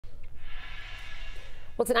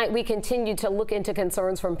Well, tonight we continue to look into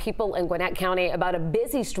concerns from people in Gwinnett County about a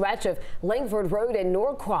busy stretch of Langford Road in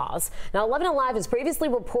Norcross. Now, 11 Alive has previously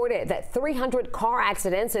reported that 300 car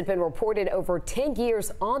accidents had been reported over 10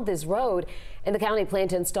 years on this road, and the county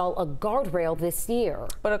planned to install a guardrail this year.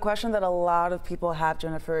 But a question that a lot of people have,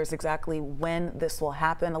 Jennifer, is exactly when this will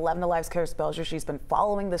happen. 11 Alive's Kara Spelger, she's been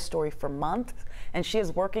following this story for months, and she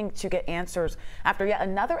is working to get answers after yet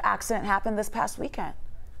another accident happened this past weekend.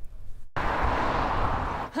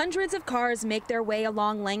 Hundreds of cars make their way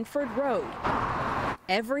along Langford Road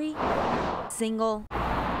every single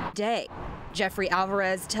day. Jeffrey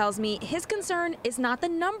Alvarez tells me his concern is not the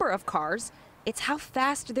number of cars, it's how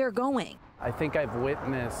fast they're going. I think I've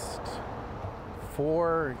witnessed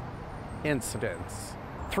 4 incidents.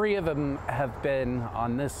 3 of them have been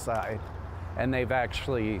on this side, and they've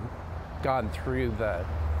actually gone through the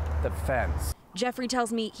fence. Jeffrey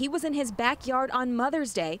tells me he was in his backyard on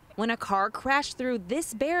Mother's Day when a car crashed through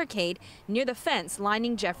this barricade near the fence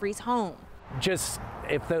lining Jeffrey's home. Just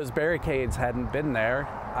if those barricades hadn't been there,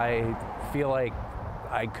 I feel like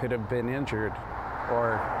I could have been injured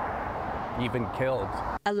or even killed.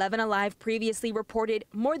 11 Alive previously reported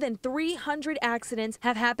more than 300 accidents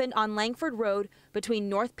have happened on Langford Road between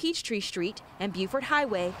North Peachtree Street and Buford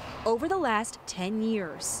Highway over the last 10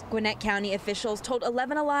 years. Gwinnett County officials told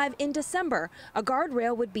 11 Alive in December a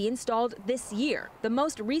guardrail would be installed this year. The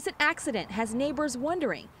most recent accident has neighbors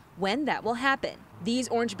wondering when that will happen. These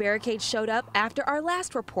orange barricades showed up after our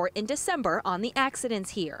last report in December on the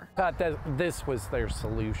accidents here. I thought that this was their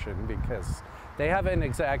solution because they haven't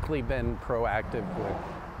exactly been proactive with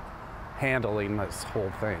handling this whole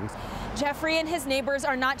thing. Jeffrey and his neighbors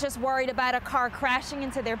are not just worried about a car crashing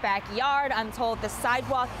into their backyard. I'm told the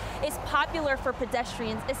sidewalk is popular for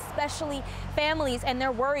pedestrians, especially families, and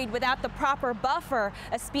they're worried without the proper buffer,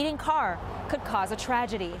 a speeding car could cause a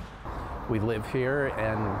tragedy. We live here,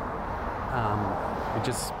 and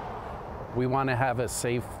we want to have a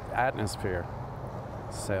safe atmosphere.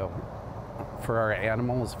 So for our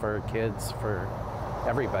animals, for our kids, for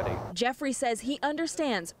everybody. Jeffrey says he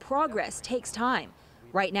understands progress takes time.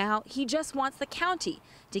 Right now, he just wants the county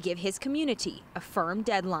to give his community a firm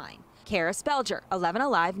deadline. Kara Spelger, 11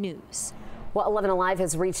 Alive News. Well, 11 Alive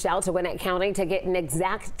has reached out to Gwinnett County to get an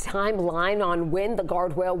exact timeline on when the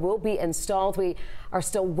guardrail will be installed. We are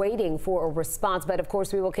still waiting for a response, but of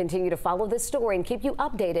course we will continue to follow this story and keep you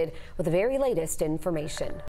updated with the very latest information.